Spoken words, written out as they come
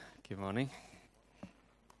Good morning.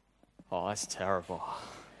 Oh, that's terrible.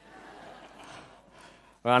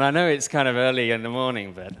 Well, and I know it's kind of early in the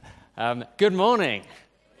morning, but good morning.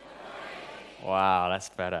 Wow, that's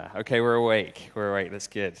better. Okay, we're awake. That's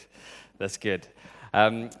good.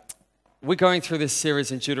 We're going through this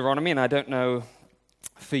series in Deuteronomy, and I don't know,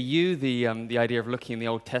 for you, the idea of looking in the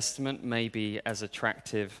Old Testament may be as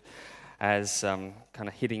attractive as kind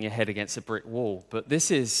of hitting your head against a brick wall. But this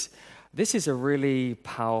is a really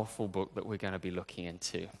powerful book that we're going to be looking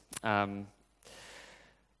into.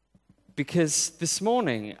 Because this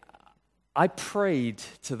morning, I prayed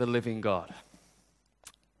to the living God.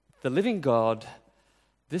 The living God,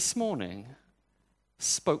 this morning,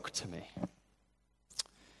 spoke to me.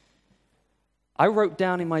 I wrote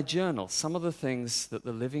down in my journal some of the things that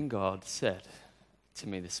the living God said to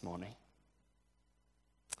me this morning.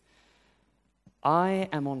 I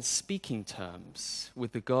am on speaking terms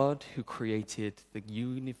with the God who created the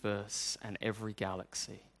universe and every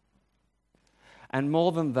galaxy. And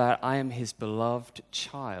more than that, I am his beloved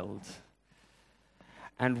child.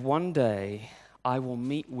 And one day, I will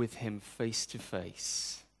meet with him face to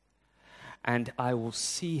face, and I will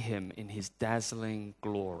see him in his dazzling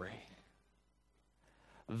glory.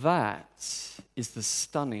 That is the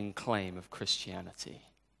stunning claim of Christianity.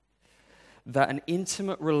 That an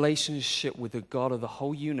intimate relationship with the God of the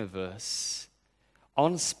whole universe,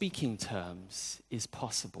 on speaking terms, is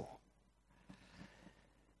possible.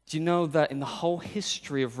 Do you know that in the whole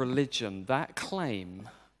history of religion, that claim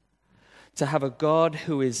to have a God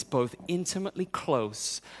who is both intimately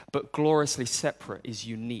close but gloriously separate is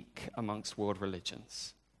unique amongst world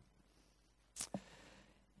religions?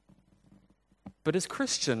 But as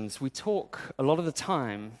Christians, we talk a lot of the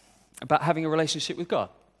time about having a relationship with God,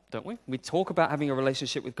 don't we? We talk about having a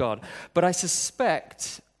relationship with God. But I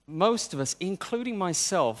suspect most of us, including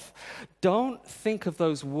myself, don't think of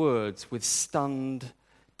those words with stunned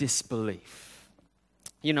disbelief.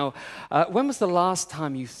 You know, when was the last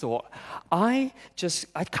time you thought, I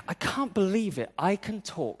can't believe it, I can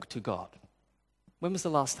talk to God? When was the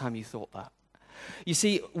last time you thought that? You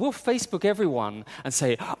see, we'll Facebook everyone and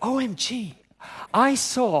say, OMG, I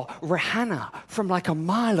saw Rihanna from like a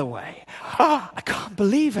mile away. I can't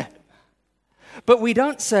believe it. But we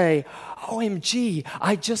don't say, OMG,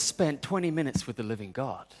 I just spent 20 minutes with the living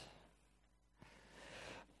God.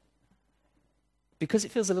 Because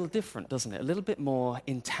it feels a little different, doesn't it? A little bit more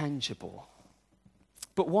intangible.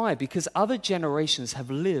 But why? Because other generations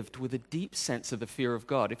have lived with a deep sense of the fear of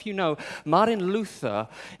God. If you know, Martin Luther,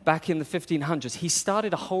 back in the 1500s, he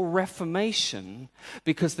started a whole reformation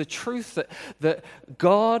because the truth that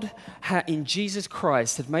God in Jesus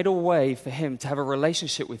Christ had made a way for him to have a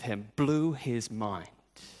relationship with him blew his mind.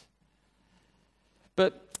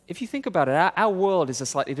 But if you think about it, our world is a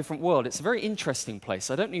slightly different world. It's a very interesting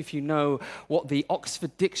place. I don't know if you know what the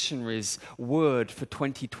Oxford Dictionary's word for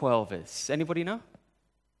 2012 is. Anybody know?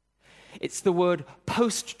 It's the word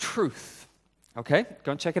post-truth. Okay,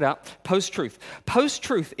 go and check it out. Post-truth.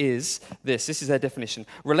 Post-truth is this is their definition: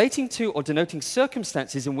 relating to or denoting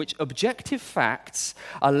circumstances in which objective facts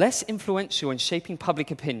are less influential in shaping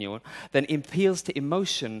public opinion than appeals to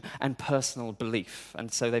emotion and personal belief.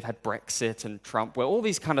 And so they've had Brexit and Trump, where all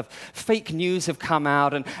these kind of fake news have come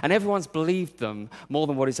out, and everyone's believed them more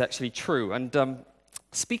than what is actually true. And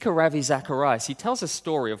Speaker Ravi Zacharias, he tells a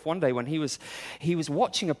story of one day when he was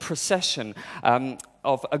watching a procession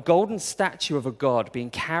of a golden statue of a god being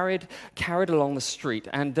carried along the street.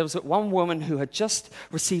 And there was one woman who had just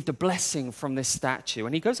received a blessing from this statue.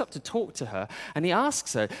 And he goes up to talk to her, and he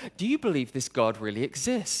asks her, do you believe this God really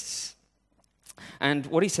exists? And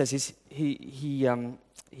what he says is, he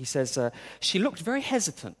says, she looked very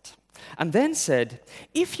hesitant, and then said,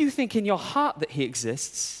 if you think in your heart that he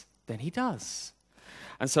exists, then he does.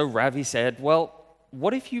 And so Ravi said, well,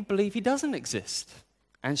 what if you believe he doesn't exist?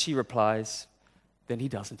 And she replies, then he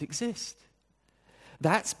doesn't exist.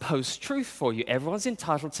 That's post-truth for you. Everyone's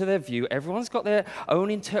entitled to their view. Everyone's got their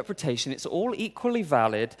own interpretation. It's all equally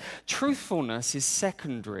valid. Truthfulness is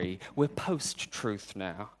secondary. We're post-truth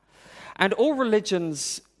now. And all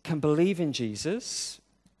religions can believe in Jesus,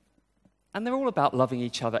 and they're all about loving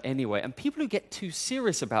each other anyway. And people who get too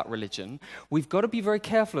serious about religion, we've got to be very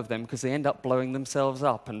careful of them because they end up blowing themselves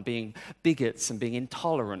up and being bigots and being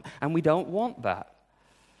intolerant. And we don't want that.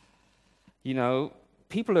 You know,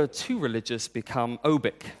 people who are too religious become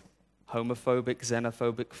obic. Homophobic,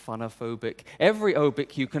 xenophobic, funophobic. Every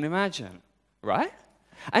obic you can imagine, right?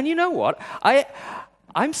 And you know what?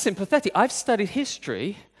 I'm sympathetic. I've studied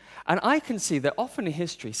history, and I can see that often in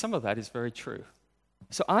history, some of that is very true.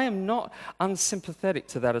 So I am not unsympathetic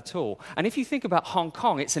to that at all. And if you think about Hong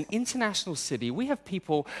Kong, it's an international city. We have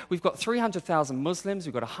people, we've got 300,000 Muslims,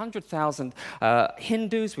 we've got 100,000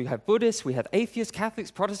 Hindus, we have Buddhists, we have atheists,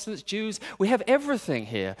 Catholics, Protestants, Jews. We have everything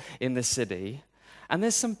here in this city. And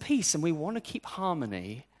there's some peace, and we want to keep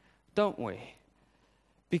harmony, don't we?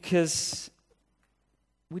 Because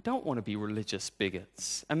we don't want to be religious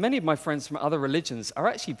bigots. And many of my friends from other religions are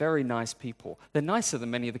actually very nice people. They're nicer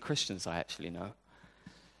than many of the Christians I actually know.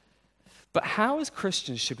 But how, as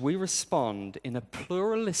Christians, should we respond in a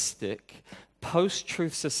pluralistic,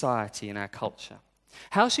 post-truth society in our culture?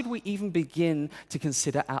 How should we even begin to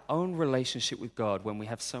consider our own relationship with God when we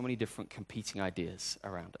have so many different competing ideas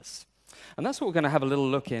around us? And that's what we're going to have a little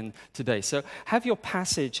look in today. So have your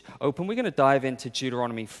passage open. We're going to dive into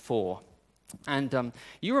Deuteronomy 4. And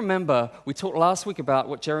you remember we talked last week about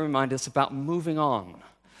what Jeremy reminded us about moving on,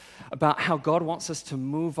 about how God wants us to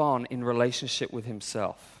move on in relationship with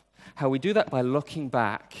himself. How we do that by looking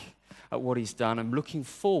back at what he's done and looking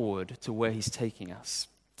forward to where he's taking us.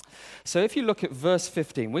 So if you look at verse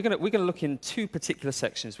 15, we're going to look in two particular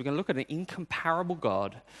sections. We're going to look at an incomparable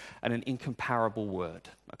God and an incomparable word.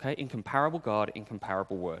 Okay? Incomparable God,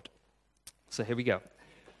 incomparable word. So here we go.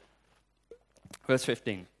 Verse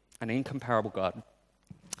 15, an incomparable God.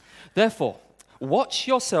 Therefore, watch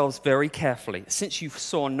yourselves very carefully, since you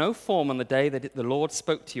saw no form on the day that the Lord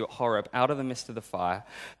spoke to you at Horeb out of the midst of the fire.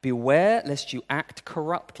 Beware lest you act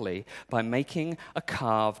corruptly by making a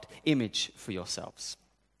carved image for yourselves.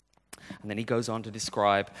 And then he goes on to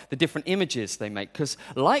describe the different images they make. Because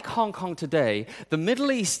like Hong Kong today, the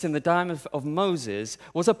Middle East in the time of Moses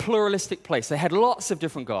was a pluralistic place. They had lots of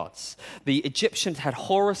different gods. The Egyptians had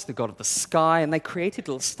Horus, the god of the sky, and they created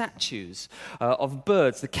little statues of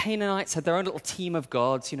birds. The Canaanites had their own little team of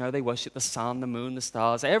gods. You know, they worshiped the sun, the moon, the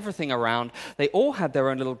stars, everything around. They all had their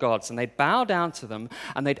own little gods, and they'd bow down to them,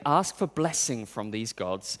 and they'd ask for blessing from these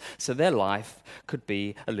gods so their life could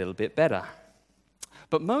be a little bit better.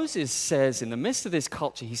 But Moses says, in the midst of this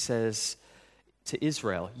culture, he says to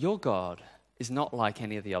Israel, your God is not like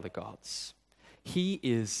any of the other gods. He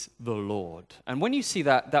is the Lord. And when you see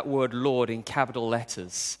that word Lord in capital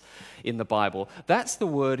letters in the Bible, that's the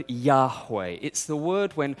word Yahweh. It's the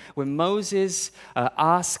word when Moses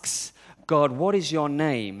asks God, what is your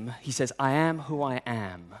name? He says, I am who I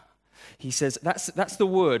am. He says, that's the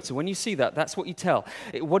word. So when you see that, that's what you tell.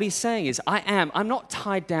 What he's saying is, I'm not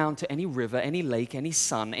tied down to any river, any lake, any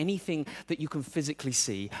sun, anything that you can physically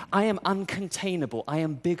see. I am uncontainable. I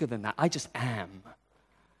am bigger than that. I just am.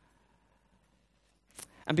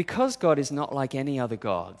 And because God is not like any other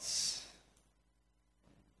gods,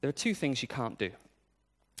 there are two things you can't do.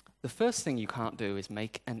 The first thing you can't do is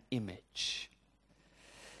make an image.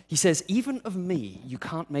 He says, even of me, you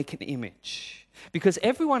can't make an image. Because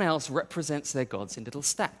everyone else represents their gods in little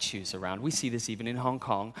statues around. We see this even in Hong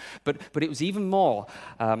Kong, but it was even more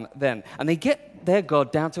then. And they get their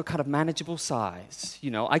God down to a kind of manageable size. You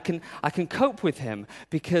know, I can cope with him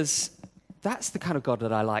because that's the kind of God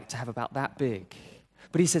that I like to have about that big.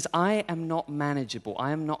 But he says, I am not manageable.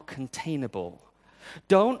 I am not containable.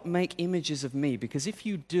 Don't make images of me, because if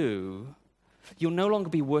you do, you'll no longer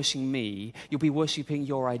be worshiping me. You'll be worshiping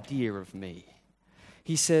your idea of me.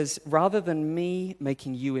 He says, rather than me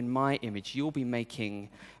making you in my image, you'll be making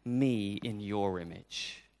me in your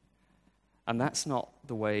image. And that's not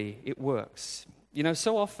the way it works. You know,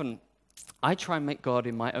 so often I try and make God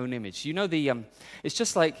in my own image. You know, it's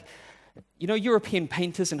just like, you know, European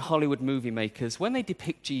painters and Hollywood movie makers, when they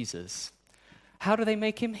depict Jesus, how do they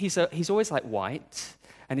make him? He's always like white,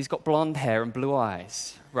 and he's got blonde hair and blue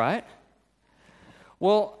eyes, right?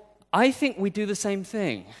 Well, I think we do the same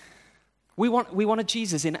thing. We want a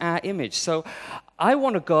Jesus in our image. So I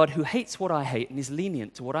want a God who hates what I hate and is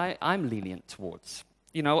lenient to what I'm lenient towards.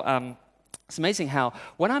 You know, it's amazing how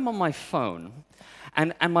when I'm on my phone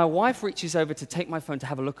and my wife reaches over to take my phone to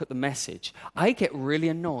have a look at the message, I get really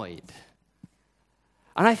annoyed.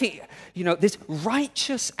 And I think, you know, this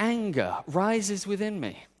righteous anger rises within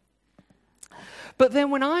me. But then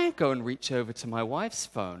when I go and reach over to my wife's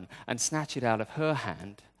phone and snatch it out of her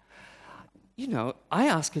hand, you know, I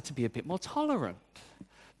ask her to be a bit more tolerant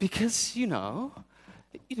because, you know,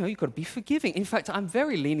 you've got to be forgiving. In fact, I'm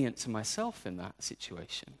very lenient to myself in that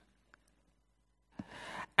situation.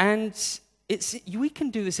 And we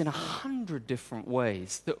can do this in 100 different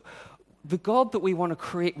ways. The God that we want to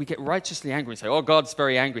create, we get righteously angry and say, oh, God's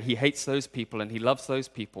very angry. He hates those people and he loves those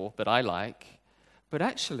people that I like. But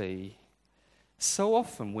actually, so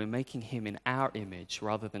often we're making him in our image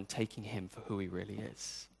rather than taking him for who he really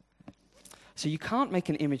is. So you can't make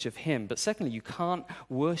an image of him, but secondly, you can't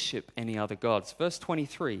worship any other gods. Verse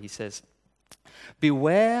 23, he says,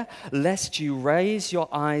 Beware lest you raise your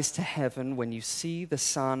eyes to heaven when you see the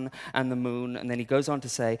sun and the moon. And then he goes on to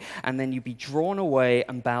say, and then you be drawn away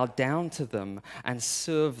and bow down to them and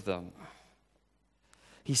serve them.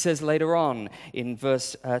 He says later on in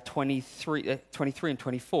verse 23 and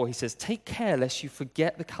 24, he says, take care lest you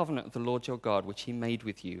forget the covenant of the Lord your God, which he made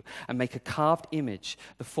with you, and make a carved image,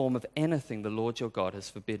 the form of anything the Lord your God has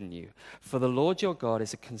forbidden you. For the Lord your God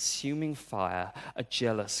is a consuming fire, a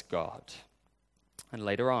jealous God. And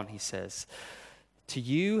later on he says, to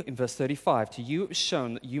you, in verse 35, to you it was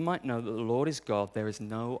shown that you might know that the Lord is God, there is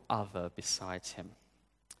no other besides him.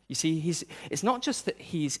 You see, it's not just that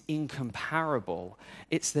he's incomparable,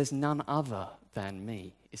 it's there's none other than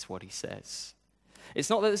me, is what he says. It's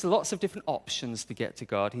not that there's lots of different options to get to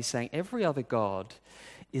God. He's saying every other God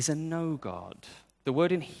is a no God. The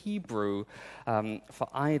word in Hebrew for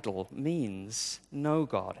idol means no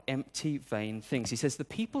God, empty, vain things. He says the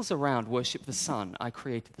peoples around worship the sun, I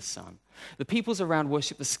created the sun. The peoples around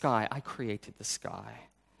worship the sky, I created the sky.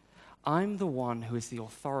 I'm the one who is the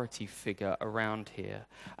authority figure around here,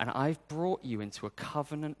 and I've brought you into a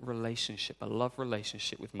covenant relationship, a love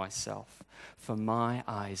relationship with myself, for my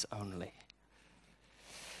eyes only.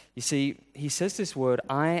 You see, he says this word,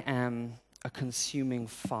 I am a consuming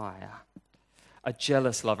fire, a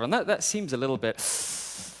jealous lover. And that seems a little bit,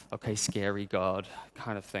 okay, scary God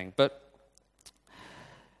kind of thing. But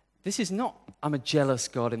this is not, I'm a jealous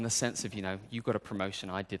God in the sense of, you got a promotion,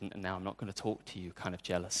 I didn't, and now I'm not going to talk to you kind of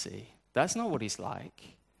jealousy. That's not what he's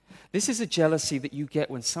like. This is a jealousy that you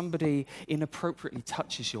get when somebody inappropriately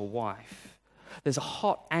touches your wife. There's a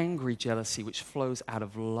hot, angry jealousy which flows out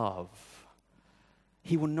of love.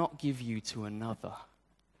 He will not give you to another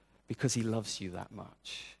because he loves you that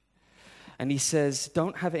much. And he says,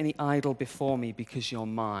 don't have any idol before me because you're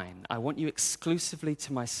mine. I want you exclusively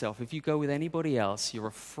to myself. If you go with anybody else, you're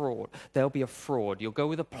a fraud. They'll be a fraud. You'll go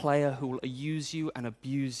with a player who will use you and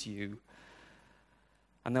abuse you,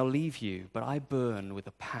 and they'll leave you. But I burn with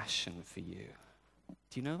a passion for you.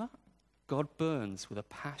 Do you know that? God burns with a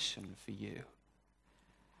passion for you.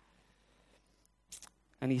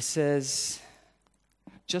 And he says,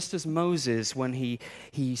 just as Moses, when he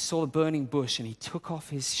saw the burning bush and he took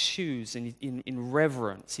off his shoes and in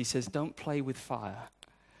reverence, he says, don't play with fire.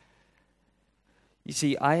 You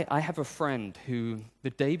see, I have a friend who,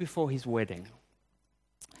 the day before his wedding,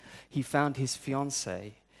 he found his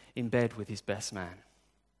fiancée in bed with his best man.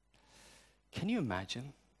 Can you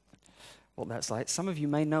imagine what that's like? Some of you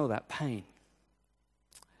may know that pain.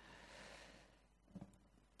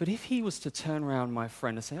 But if he was to turn around my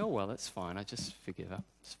friend and say, oh, well, that's fine, I just forgive her,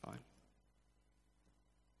 it's fine.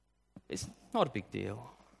 It's not a big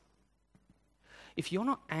deal. If you're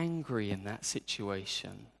not angry in that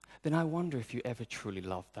situation, then I wonder if you ever truly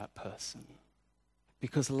loved that person.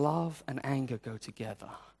 Because love and anger go together.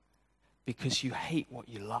 Because you hate what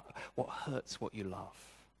you love, what hurts what you love.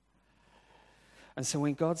 And so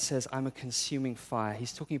when God says, I'm a consuming fire,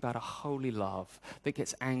 he's talking about a holy love that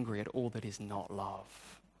gets angry at all that is not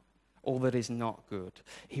love. All that is not good.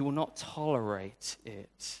 He will not tolerate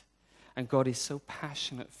it. And God is so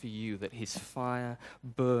passionate for you that his fire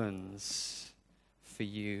burns for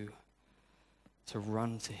you to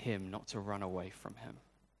run to him, not to run away from him.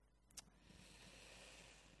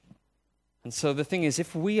 And so the thing is,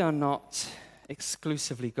 if we are not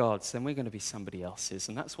exclusively God's, then we're going to be somebody else's.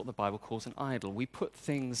 And that's what the Bible calls an idol. We put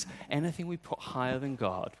things, anything we put higher than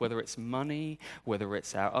God, whether it's money, whether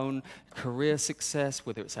it's our own career success,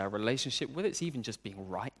 whether it's our relationship, whether it's even just being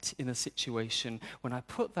right in a situation, when I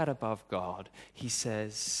put that above God, he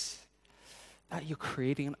says that you're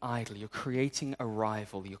creating an idol, you're creating a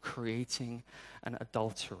rival, you're creating an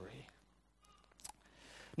adultery.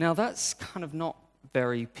 Now that's kind of not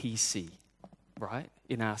very PC, right,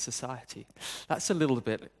 in our society. That's a little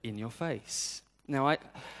bit in your face. Now,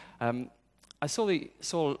 I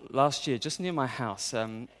saw last year, just near my house,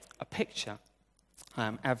 a picture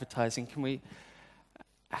advertising. Can we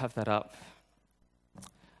have that up?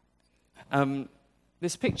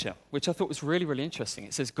 This picture, which I thought was really, really interesting.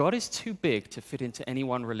 It says, God is too big to fit into any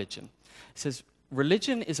one religion. It says,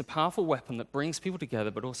 religion is a powerful weapon that brings people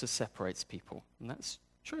together but also separates people. And that's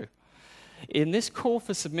true. In this call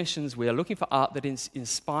for submissions, we are looking for art that is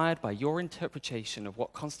inspired by your interpretation of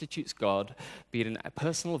what constitutes God, be it a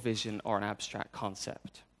personal vision or an abstract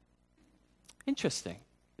concept. Interesting,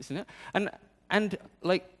 isn't it? And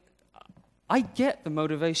I get the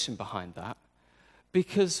motivation behind that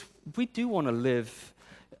because we do want to live.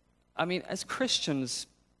 I mean, as Christians,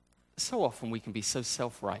 so often we can be so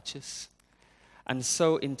self-righteous and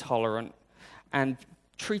so intolerant and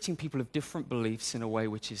treating people of different beliefs in a way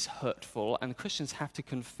which is hurtful, and Christians have to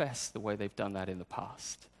confess the way they've done that in the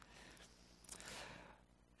past.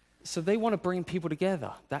 So they want to bring people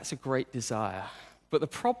together. That's a great desire. But the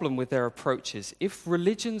problem with their approach is, if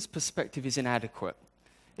religion's perspective is inadequate,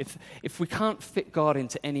 if we can't fit God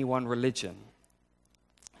into any one religion,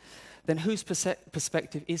 then whose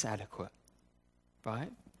perspective is adequate,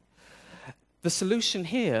 right? The solution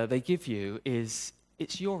here they give you is,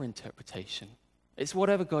 it's your interpretation. It's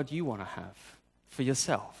whatever God you want to have for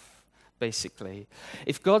yourself, basically.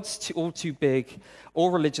 If God's all too big,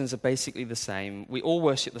 all religions are basically the same. We all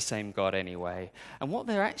worship the same God anyway. And what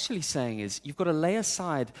they're actually saying is, you've got to lay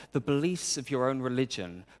aside the beliefs of your own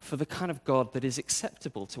religion for the kind of God that is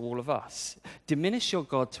acceptable to all of us. Diminish your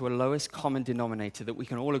God to a lowest common denominator that we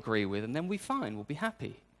can all agree with, and then we're fine, we'll be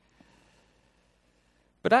happy.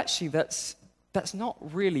 But actually, that's not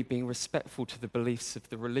really being respectful to the beliefs of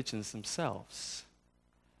the religions themselves.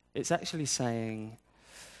 It's actually saying,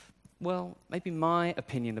 well, maybe my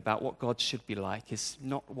opinion about what God should be like is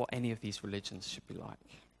not what any of these religions should be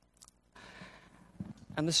like.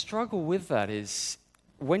 And the struggle with that is,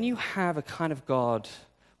 when you have a kind of God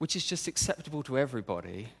which is just acceptable to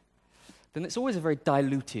everybody, then it's always a very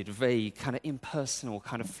diluted, vague, kind of impersonal,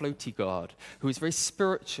 kind of floaty God who is very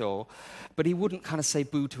spiritual, but he wouldn't kind of say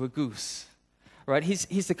boo to a goose. Right?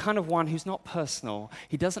 He's the kind of one who's not personal.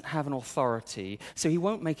 He doesn't have an authority, so he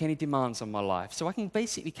won't make any demands on my life. So I can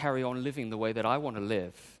basically carry on living the way that I want to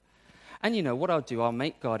live. And you know what I'll do? I'll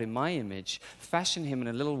make God in my image, fashion him in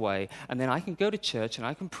a little way, and then I can go to church and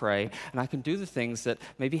I can pray and I can do the things that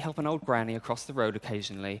maybe help an old granny across the road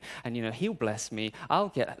occasionally. And you know, he'll bless me. I'll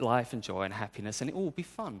get life and joy and happiness, and it will all be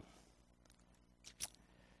fun.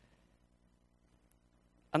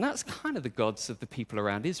 And that's kind of the gods of the people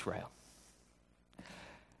around Israel.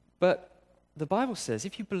 But the Bible says,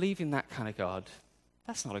 if you believe in that kind of God,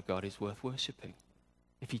 that's not a God who's worth worshipping,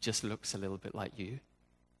 if he just looks a little bit like you.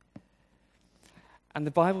 And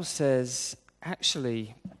the Bible says,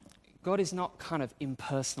 actually, God is not kind of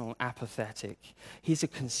impersonal and apathetic. He's a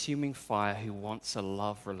consuming fire who wants a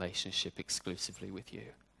love relationship exclusively with you.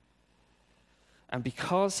 And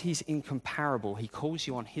because he's incomparable, he calls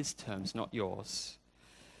you on his terms, not yours.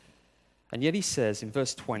 And yet he says in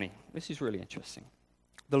verse 20, this is really interesting,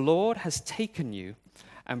 the Lord has taken you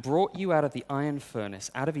and brought you out of the iron furnace,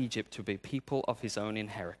 out of Egypt, to be people of his own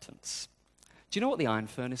inheritance. Do you know what the iron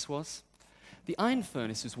furnace was? The iron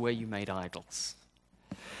furnace was where you made idols.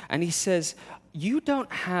 And he says, you don't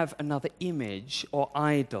have another image or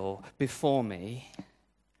idol before me.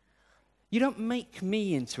 You don't make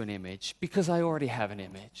me into an image because I already have an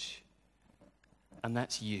image. And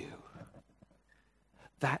that's you.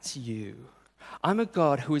 That's you. I'm a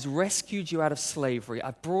God who has rescued you out of slavery.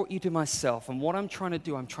 I've brought you to myself. And what I'm trying to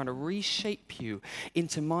do, I'm trying to reshape you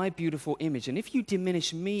into my beautiful image. And if you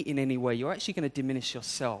diminish me in any way, you're actually going to diminish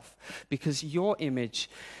yourself. Because your image,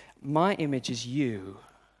 my image is you.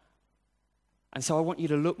 And so I want you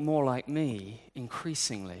to look more like me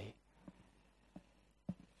increasingly.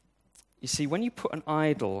 You see, when you put an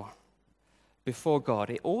idol before God,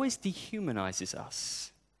 it always dehumanizes us.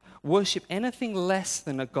 Worship anything less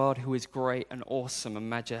than a God who is great and awesome and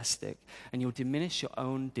majestic, and you'll diminish your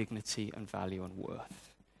own dignity and value and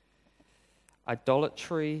worth.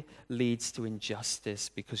 Idolatry leads to injustice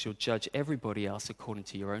because you'll judge everybody else according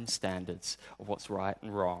to your own standards of what's right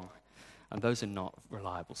and wrong, and those are not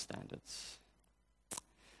reliable standards.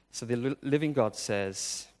 So the living God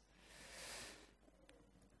says,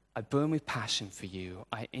 I burn with passion for you.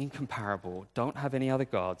 I'm incomparable. Don't have any other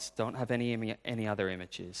gods. Don't have any other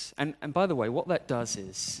images. And by the way, what that does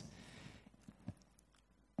is,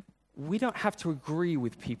 we don't have to agree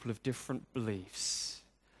with people of different beliefs.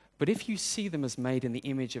 But if you see them as made in the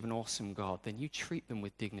image of an awesome God, then you treat them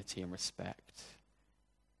with dignity and respect.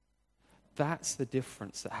 That's the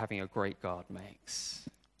difference that having a great God makes.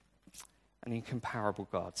 An incomparable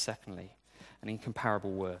God, secondly, an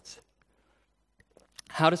incomparable word.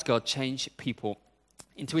 How does God change people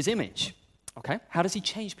into his image? Okay, how does he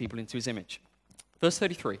change people into his image? Verse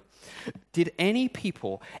 33, did any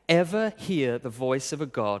people ever hear the voice of a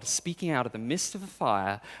God speaking out of the midst of a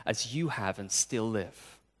fire as you have and still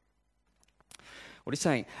live? What he's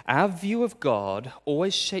saying, our view of God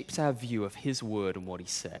always shapes our view of his word and what he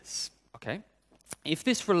says, okay? If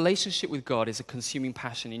this relationship with God is a consuming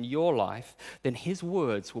passion in your life, then his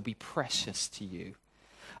words will be precious to you.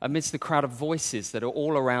 Amidst the crowd of voices that are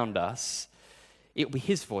all around us, it will be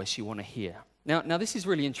his voice you want to hear. Now, this is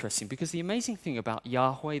really interesting because the amazing thing about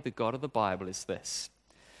Yahweh, the God of the Bible, is this.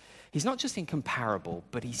 He's not just incomparable,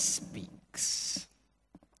 but he speaks.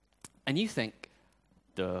 And you think,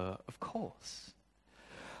 duh, of course.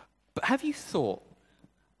 But have you thought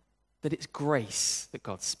that it's grace that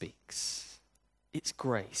God speaks? It's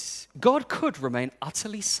grace. God could remain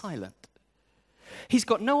utterly silent. He's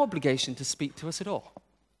got no obligation to speak to us at all.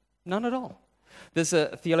 None at all. There's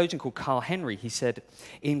a theologian called Carl Henry. He said,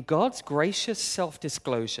 in God's gracious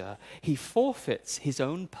self-disclosure, he forfeits his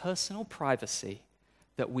own personal privacy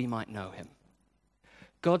that we might know him.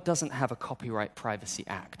 God doesn't have a Copyright Privacy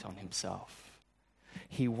Act on himself.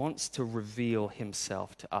 He wants to reveal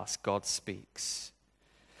himself to us. God speaks.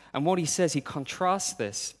 And what he says, he contrasts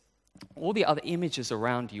this. All the other images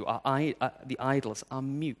around you, the idols, are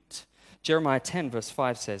mute. Jeremiah 10, verse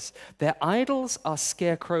 5 says, their idols are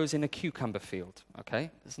scarecrows in a cucumber field.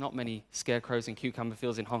 Okay? There's not many scarecrows in cucumber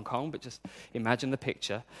fields in Hong Kong, but just imagine the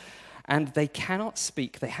picture. And they cannot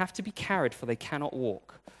speak. They have to be carried, for they cannot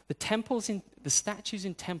walk. The statues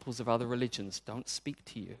in temples of other religions don't speak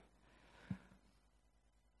to you.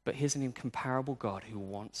 But here's an incomparable God who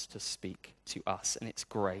wants to speak to us, and it's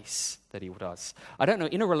grace that he does. I don't know,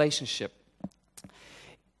 in a relationship,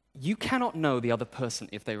 you cannot know the other person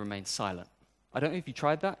if they remain silent. I don't know if you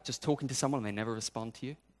tried that, just talking to someone and they never respond to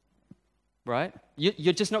you, right?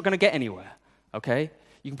 You're just not going to get anywhere, okay?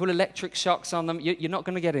 You can put electric shocks on them, you're not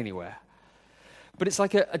going to get anywhere. But it's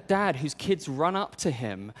like a dad whose kids run up to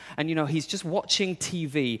him and, he's just watching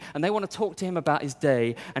TV and they want to talk to him about his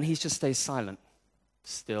day and he just stays silent,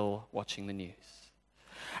 still watching the news.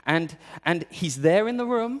 And he's there in the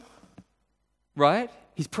room, right?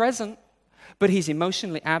 He's present, but he's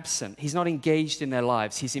emotionally absent. He's not engaged in their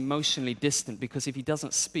lives. He's emotionally distant because if he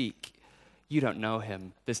doesn't speak, you don't know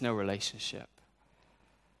him. There's no relationship.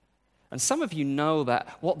 And some of you know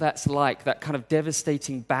what that's like, that kind of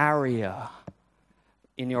devastating barrier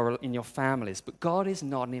in your families. But God is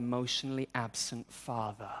not an emotionally absent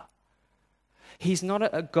father. He's not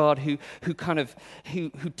a God who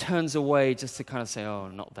turns away just to kind of say, oh,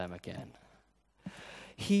 not them again.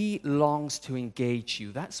 He longs to engage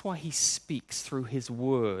you. That's why he speaks through his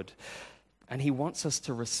word. And he wants us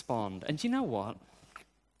to respond. And you know what?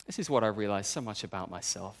 This is what I realize so much about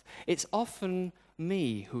myself. It's often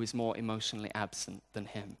me who is more emotionally absent than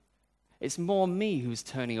him. It's more me who's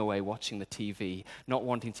turning away watching the TV, not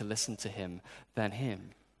wanting to listen to him, than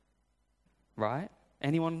him. Right?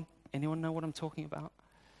 Anyone know what I'm talking about?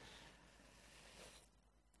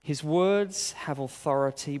 His words have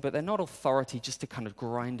authority, but they're not authority just to kind of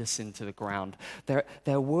grind us into the ground.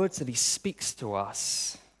 They're words that he speaks to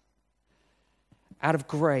us out of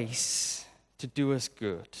grace to do us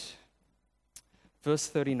good. Verse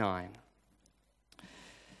 39.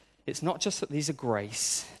 It's not just that these are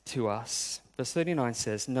grace to us. Verse 39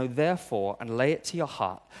 says, know therefore and lay it to your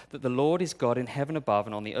heart that the Lord is God in heaven above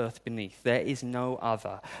and on the earth beneath. There is no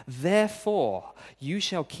other. Therefore you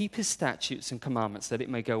shall keep his statutes and commandments that it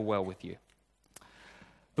may go well with you.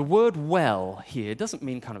 The word well here doesn't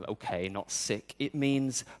mean kind of okay, not sick. It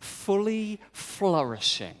means fully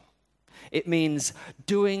flourishing. It means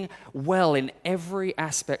doing well in every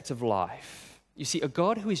aspect of life. You see, a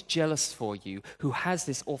God who is jealous for you, who has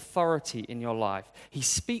this authority in your life, he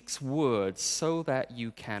speaks words so that you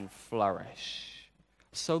can flourish.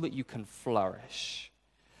 So that you can flourish.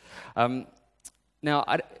 Some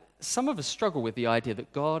of us struggle with the idea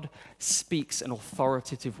that God speaks an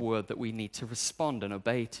authoritative word that we need to respond and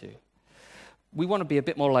obey to. We want to be a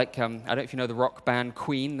bit more like, I don't know if you know the rock band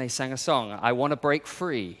Queen, they sang a song, I want to break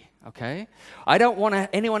free, okay? I don't want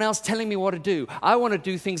anyone else telling me what to do. I want to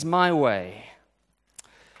do things my way.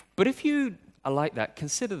 But if you are like that,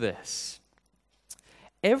 consider this.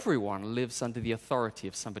 Everyone lives under the authority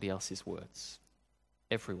of somebody else's words.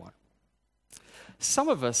 Everyone. Some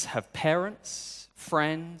of us have parents,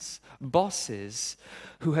 friends, bosses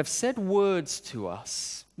who have said words to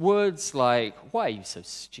us. Words like, why are you so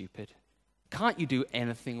stupid? Can't you do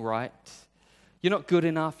anything right? You're not good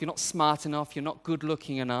enough. You're not smart enough. You're not good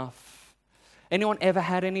looking enough. Anyone ever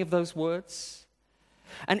had any of those words?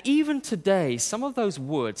 And even today, some of those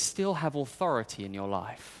words still have authority in your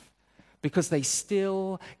life because they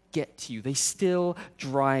still get to you. They still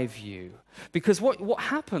drive you. Because what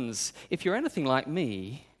happens if you're anything like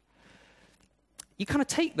me, you kind of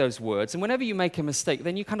take those words, and whenever you make a mistake,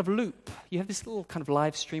 then you kind of loop. You have this little kind of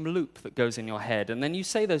live stream loop that goes in your head, and then you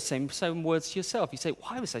say those same words to yourself. You say,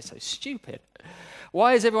 why was I so stupid?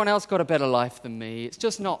 Why has everyone else got a better life than me? It's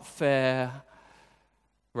just not fair.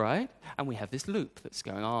 Right? And we have this loop that's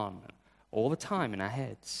going on all the time in our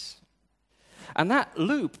heads. And that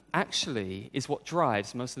loop actually is what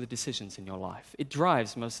drives most of the decisions in your life. It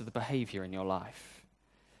drives most of the behavior in your life.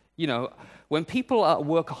 When people are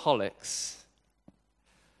workaholics,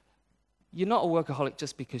 you're not a workaholic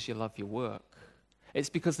just because you love your work. It's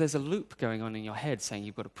because there's a loop going on in your head saying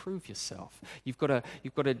you've got to prove yourself. You've got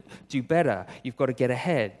to do better. You've got to get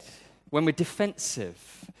ahead. When we're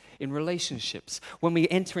defensive in relationships, when we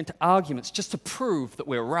enter into arguments just to prove that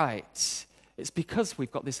we're right, it's because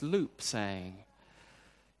we've got this loop saying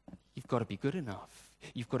you've got to be good enough.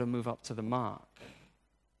 You've got to move up to the mark.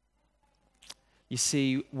 You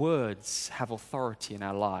see, words have authority in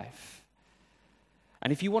our life.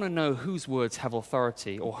 And if you want to know whose words have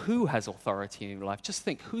authority or who has authority in your life, just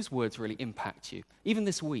think whose words really impact you. Even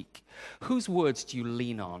this week, whose words do you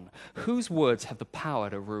lean on? Whose words have the power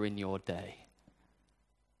to ruin your day?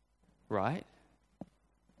 Right?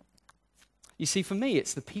 You see, for me,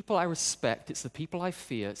 it's the people I respect, it's the people I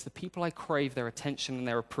fear, it's the people I crave their attention and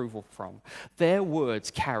their approval from. Their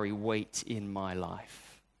words carry weight in my life.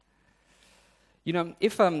 You know,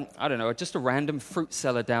 if, I don't know, just a random fruit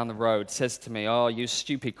seller down the road says to me, "Oh, you're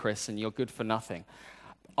stupid, Chris, and you're good for nothing,"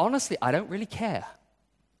 honestly, I don't really care.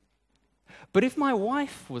 But if my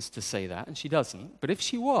wife was to say that, and she doesn't, but if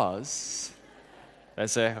she was, I'd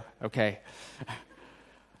say, okay,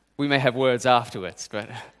 we may have words afterwards, but...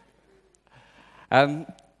 do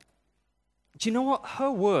you know what? Her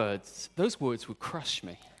words, those words would crush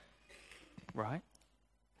me, right?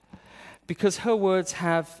 Because her words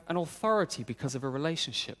have an authority because of a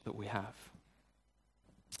relationship that we have.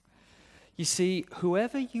 You see,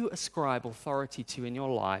 whoever you ascribe authority to in your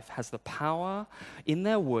life has the power in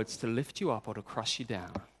their words to lift you up or to crush you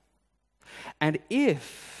down. And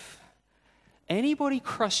if anybody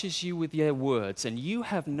crushes you with their words and you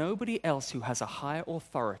have nobody else who has a higher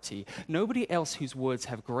authority, nobody else whose words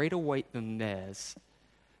have greater weight than theirs,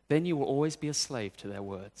 then you will always be a slave to their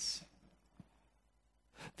words.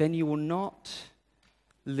 Then you will not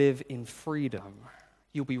live in freedom.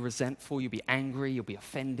 You'll be resentful, you'll be angry, you'll be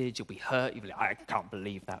offended, you'll be hurt, you'll be like, "I can't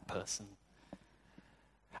believe that person."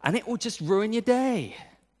 And it will just ruin your day.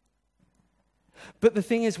 But the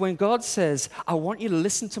thing is, when God says, "I want you to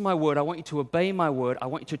listen to my word, I want you to obey my word, I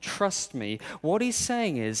want you to trust me," what he's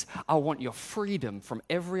saying is, I want your freedom from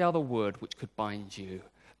every other word which could bind you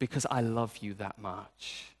because I love you that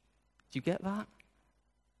much. Do you get that?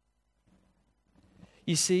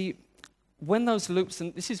 You see, when those loops,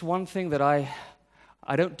 and this is one thing that I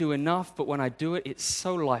don't do enough, but when I do it, it's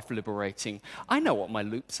so life-liberating. I know what my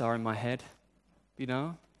loops are in my head, you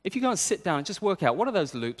know? If you go and sit down and just work out what are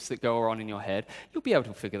those loops that go on in your head, you'll be able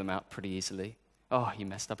to figure them out pretty easily. Oh, you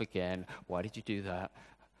messed up again. Why did you do that?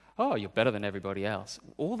 Oh, you're better than everybody else.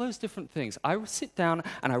 All those different things. I sit down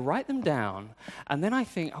and I write them down, and then I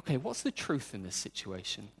think, okay, what's the truth in this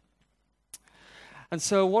situation? And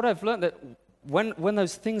so what I've learned that when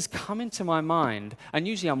those things come into my mind, and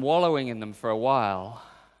usually I'm wallowing in them for a while,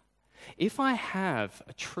 if I have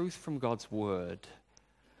a truth from God's word,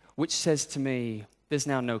 which says to me, "There's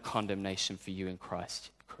now no condemnation for you in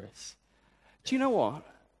Christ, Chris," do you know what?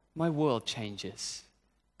 My world changes.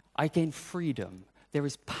 I gain freedom. There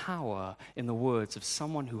is power in the words of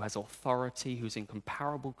someone who has authority, who's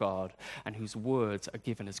incomparable God, and whose words are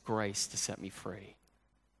given as grace to set me free.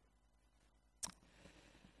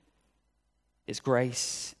 It's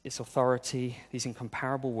grace, it's authority, these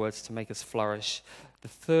incomparable words to make us flourish. The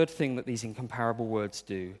third thing that these incomparable words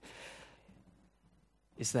do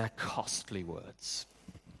is they're costly words.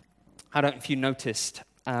 I don't know if you noticed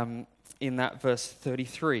in that verse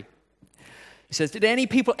 33. He says, "Did any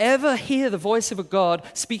people ever hear the voice of a God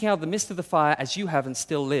speaking out of the midst of the fire as you have and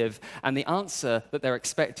still live?" And the answer that they're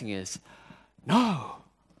expecting is, no.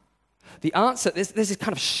 The answer, there's this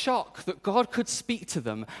kind of shock that God could speak to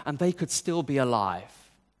them and they could still be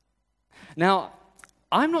alive. Now,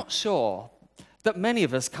 I'm not sure that many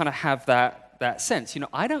of us kind of have that sense. You know,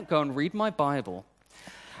 I don't go and read my Bible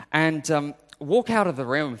and walk out of the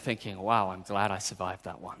room thinking, "Wow, I'm glad I survived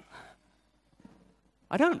that one."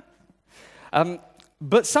 I don't.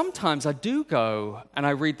 But sometimes I do go and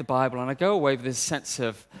I read the Bible and I go away with this sense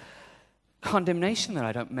of condemnation that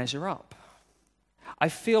I don't measure up. I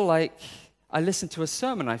feel like I listened to a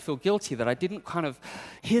sermon, I feel guilty that I didn't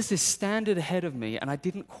here's this standard ahead of me and I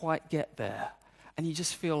didn't quite get there. And you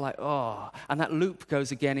just feel like, oh, and that loop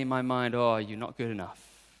goes again in my mind, "Oh, you're not good enough."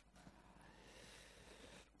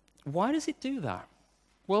 Why does it do that?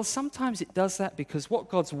 Well, sometimes it does that because what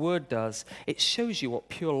God's word does, it shows you what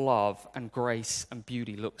pure love and grace and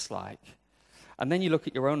beauty looks like. And then you look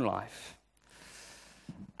at your own life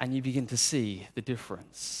and you begin to see the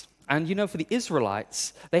difference. And you know, for the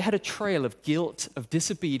Israelites, they had a trail of guilt, of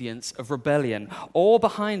disobedience, of rebellion, all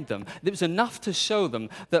behind them. It was enough to show them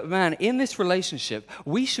that, man, in this relationship,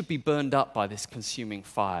 we should be burned up by this consuming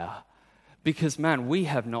fire. Because, man, we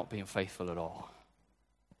have not been faithful at all.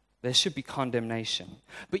 There should be condemnation.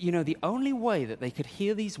 But the only way that they could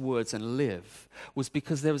hear these words and live was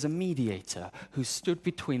because there was a mediator who stood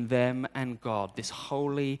between them and God, this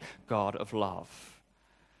holy God of love.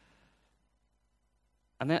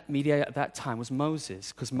 And that mediator at that time was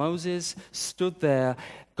Moses, because Moses stood there.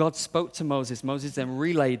 God spoke to Moses. Moses then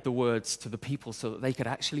relayed the words to the people so that they could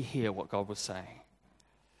actually hear what God was saying.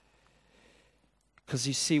 Because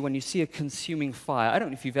you see, when you see a consuming fire, I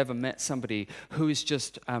don't know if you've ever met somebody who is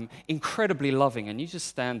just incredibly loving, and you just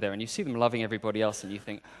stand there and you see them loving everybody else, and you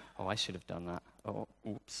think, oh, I should have done that. Oh,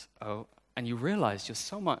 oops. Oh, and you realize you're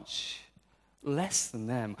so much less than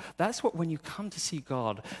them. That's what, when you come to see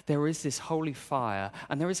God, there is this holy fire,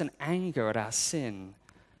 and there is an anger at our sin,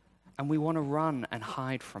 and we want to run and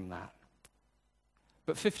hide from that.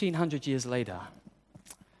 But 1,500 years later,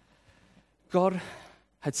 God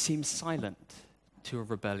had seemed silent to a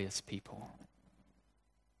rebellious people.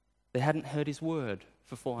 They hadn't heard his word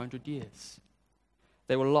for 400 years.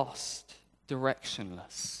 They were lost,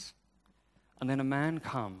 directionless. And then a man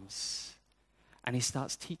comes and he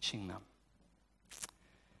starts teaching them.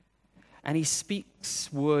 And he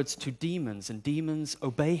speaks words to demons, and demons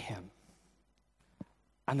obey him.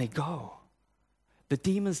 And they go. The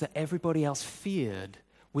demons that everybody else feared,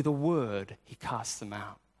 with a word, he casts them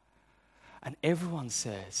out. And everyone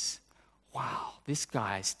says, wow, this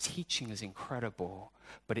guy's teaching is incredible,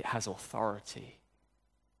 but it has authority.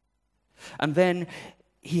 And then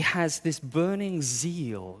he has this burning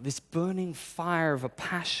zeal, this burning fire of a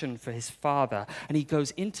passion for his Father. And he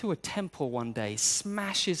goes into a temple one day,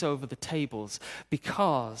 smashes over the tables,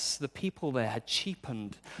 because the people there had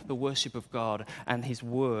cheapened the worship of God and his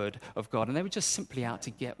word of God. And they were just simply out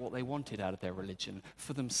to get what they wanted out of their religion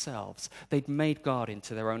for themselves. They'd made God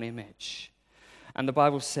into their own image. And the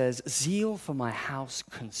Bible says, zeal for my house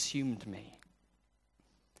consumed me.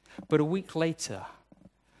 But a week later,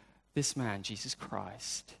 this man, Jesus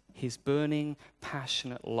Christ, his burning,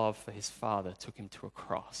 passionate love for his Father took him to a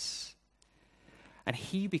cross. And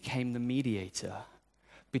he became the mediator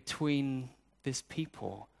between this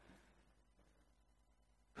people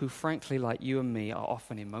who, frankly, like you and me, are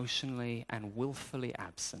often emotionally and willfully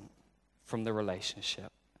absent from the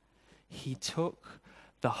relationship. He took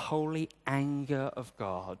the holy anger of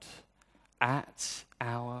God at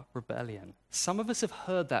our rebellion. Some of us have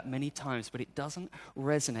heard that many times, but it doesn't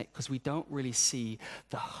resonate because we don't really see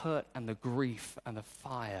the hurt and the grief and the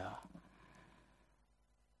fire.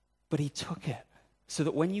 But he took it so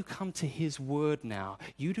that when you come to his word now,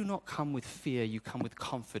 you do not come with fear, you come with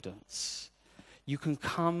confidence. You can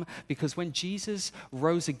come because when Jesus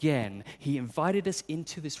rose again, he invited us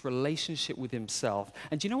into this relationship with himself.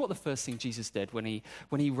 And do you know what the first thing Jesus did when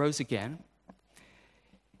he rose again?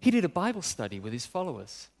 He did a Bible study with his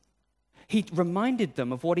followers. He reminded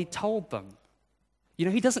them of what he told them.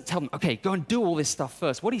 He doesn't tell them, okay, go and do all this stuff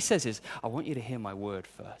first. What he says is, I want you to hear my word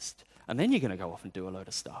first, and then you're going to go off and do a load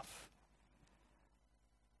of stuff.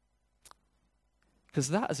 Because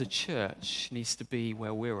that as a church needs to be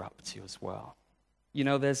where we're up to as well.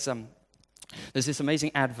 There's this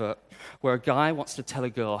amazing advert where a guy wants to tell a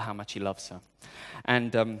girl how much he loves her.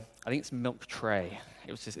 And I think it's Milk Tray.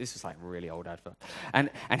 This was like a really old advert. And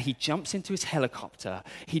he jumps into his helicopter.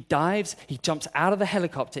 He dives, he jumps out of the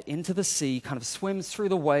helicopter into the sea, kind of swims through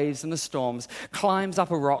the waves and the storms, climbs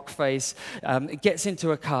up a rock face, gets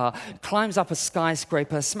into a car, climbs up a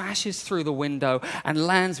skyscraper, smashes through the window, and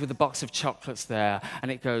lands with a box of chocolates there. And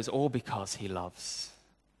it goes all because he loves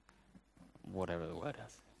whatever the word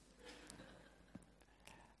is.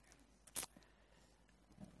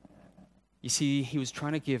 You see, he was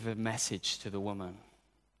trying to give a message to the woman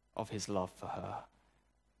of his love for her.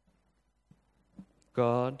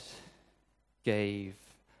 God gave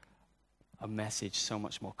a message so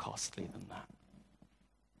much more costly than that.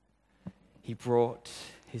 He brought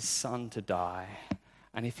his son to die,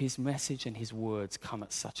 and if his message and his words come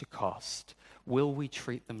at such a cost, will we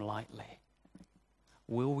treat them lightly?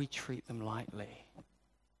 Will we treat them lightly?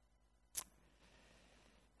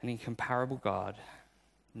 An incomparable God,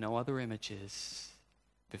 no other images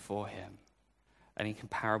before him, and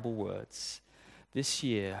incomparable words. This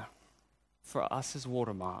year, for us as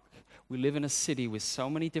Watermark, we live in a city with so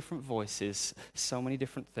many different voices, so many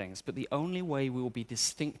different things, but the only way we will be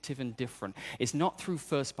distinctive and different is not through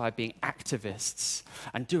first by being activists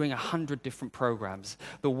and doing 100 different programs.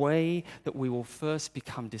 The way that we will first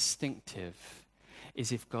become distinctive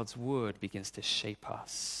is if God's word begins to shape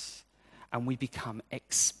us and we become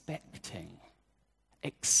expecting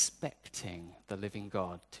the living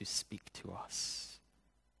God to speak to us.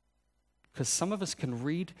 Because some of us can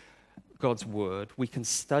read God's word, we can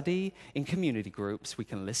study in community groups, we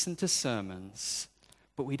can listen to sermons,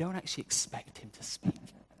 but we don't actually expect him to speak.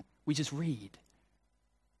 We just read.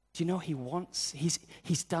 Do you know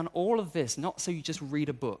he's done all of this, not so you just read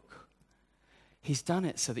a book. He's done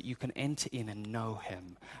it so that you can enter in and know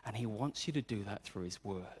him, and he wants you to do that through his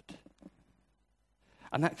word.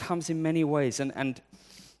 And that comes in many ways. And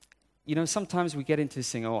you know, sometimes we get into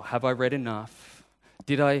this thing, oh, have I read enough?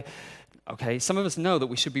 Okay, some of us know that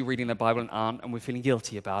we should be reading the Bible and aren't, and we're feeling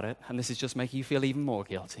guilty about it, and this is just making you feel even more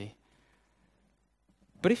guilty.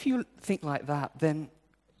 But if you think like that, then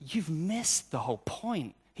you've missed the whole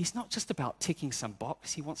point. He's not just about ticking some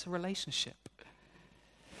box, he wants a relationship.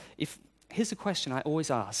 Here's a question I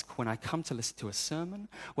always ask when I come to listen to a sermon,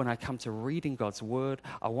 when I come to reading God's word,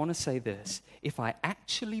 I want to say this: if I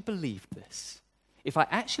actually believe this, if I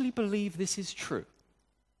actually believe this is true,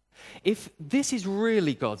 if this is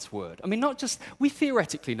really God's word, I mean, not just, we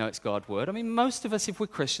theoretically know it's God's word. I mean, most of us, if we're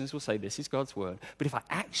Christians, will say this is God's word. But if I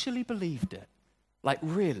actually believed it, like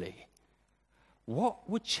really, what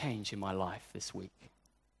would change in my life this week?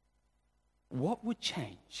 What would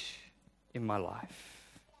change in my life?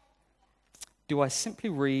 Do I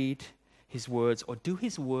simply read his words, or do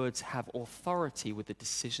his words have authority with the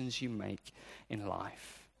decisions you make in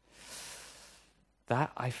life?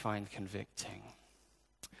 That I find convicting.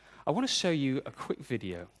 I want to show you a quick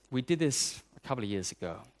video. We did this a couple of years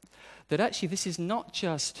ago. That actually this is not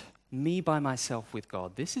just me by myself with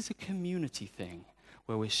God. This is a community thing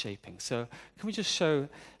where we're shaping. So can we just show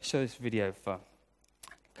this video for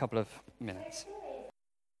a couple of minutes?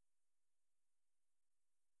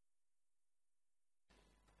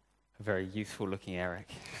 A very youthful looking Eric.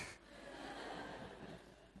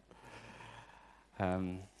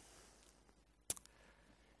 You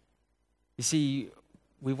see,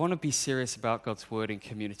 we want to be serious about God's word in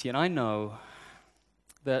community, and I know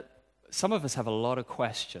that some of us have a lot of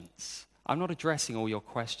questions. I'm not addressing all your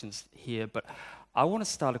questions here, but I want to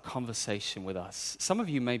start a conversation with us. Some of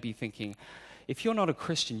you may be thinking, if you're not a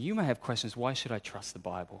Christian, you may have questions, why should I trust the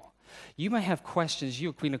Bible? You may have questions,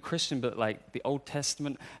 you've been a Christian, but like the Old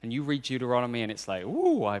Testament, and you read Deuteronomy, and it's like,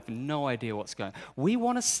 ooh, I have no idea what's going on. We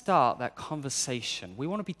want to start that conversation. We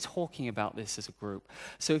want to be talking about this as a group.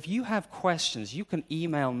 So if you have questions, you can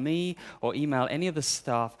email me or email any of the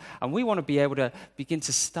staff, and we want to be able to begin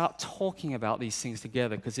to start talking about these things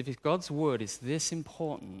together, because if God's word is this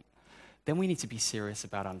important, then we need to be serious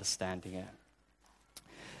about understanding it.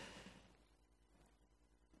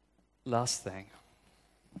 Last thing.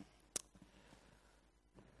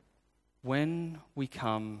 When we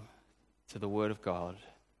come to the Word of God,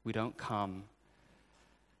 we don't come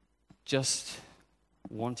just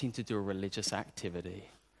wanting to do a religious activity.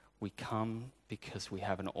 We come because we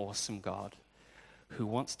have an awesome God who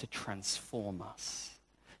wants to transform us,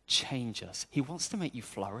 change us. He wants to make you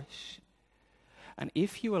flourish. And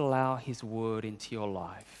if you allow His Word into your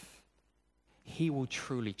life, He will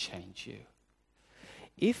truly change you.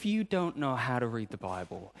 If you don't know how to read the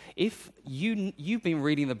Bible, if you've been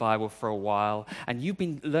reading the Bible for a while and you've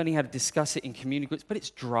been learning how to discuss it in community groups, but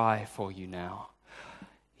it's dry for you now,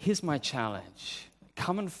 here's my challenge.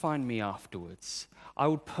 Come and find me afterwards. I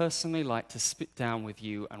would personally like to sit down with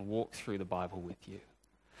you and walk through the Bible with you.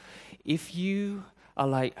 If you are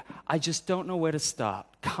like, I just don't know where to start,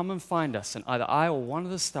 come and find us, and either I or one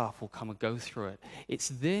of the staff will come and go through it. It's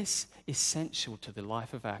this essential to the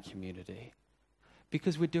life of our community.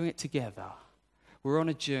 Because we're doing it together. We're on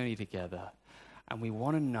a journey together. And we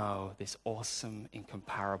want to know this awesome,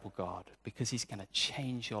 incomparable God, because He's going to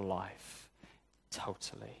change your life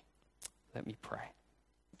totally. Let me pray.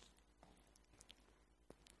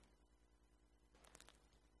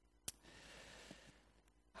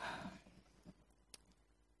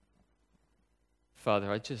 Father,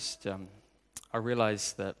 I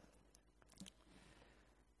realize that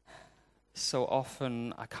so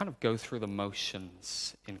often I kind of go through the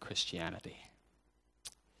motions in Christianity.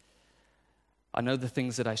 I know the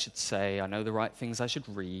things that I should say. I know the right things I should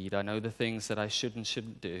read. I know the things that I should and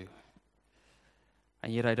shouldn't do.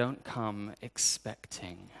 And yet I don't come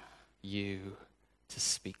expecting you to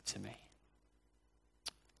speak to me.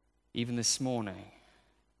 Even this morning,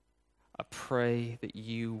 I pray that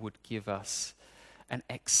you would give us an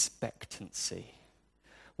expectancy,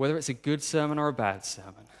 whether it's a good sermon or a bad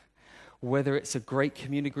sermon, whether it's a great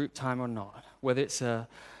community group time or not, whether it's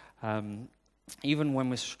even when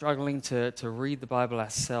we're struggling to read the Bible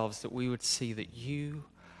ourselves, that we would see that you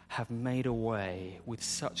have made a way with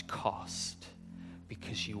such cost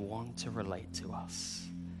because you want to relate to us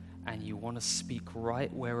and you want to speak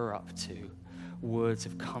right where we're up to, words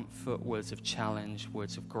of comfort, words of challenge,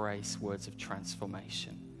 words of grace, words of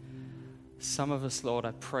transformation. Some of us, Lord,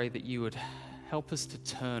 I pray that you would Help us to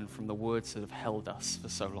turn from the words that have held us for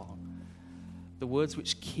so long, the words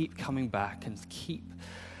which keep coming back and keep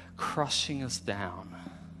crushing us down.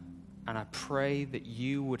 And I pray that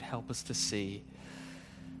you would help us to see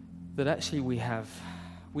that actually we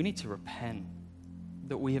need to repent,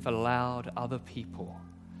 that we have allowed other people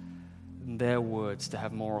and their words to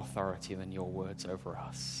have more authority than your words over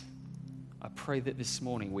us. I pray that this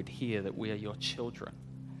morning we'd hear that we are your children,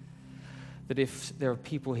 that if there are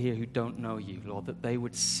people here who don't know you, Lord, that they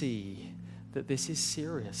would see that this is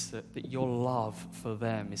serious, that your love for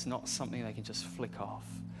them is not something they can just flick off.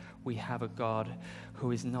 We have a God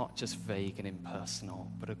who is not just vague and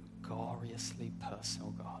impersonal, but a gloriously personal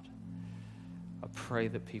God. I pray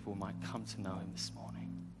that people might come to know him this morning.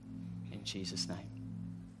 In Jesus' name,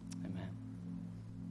 amen.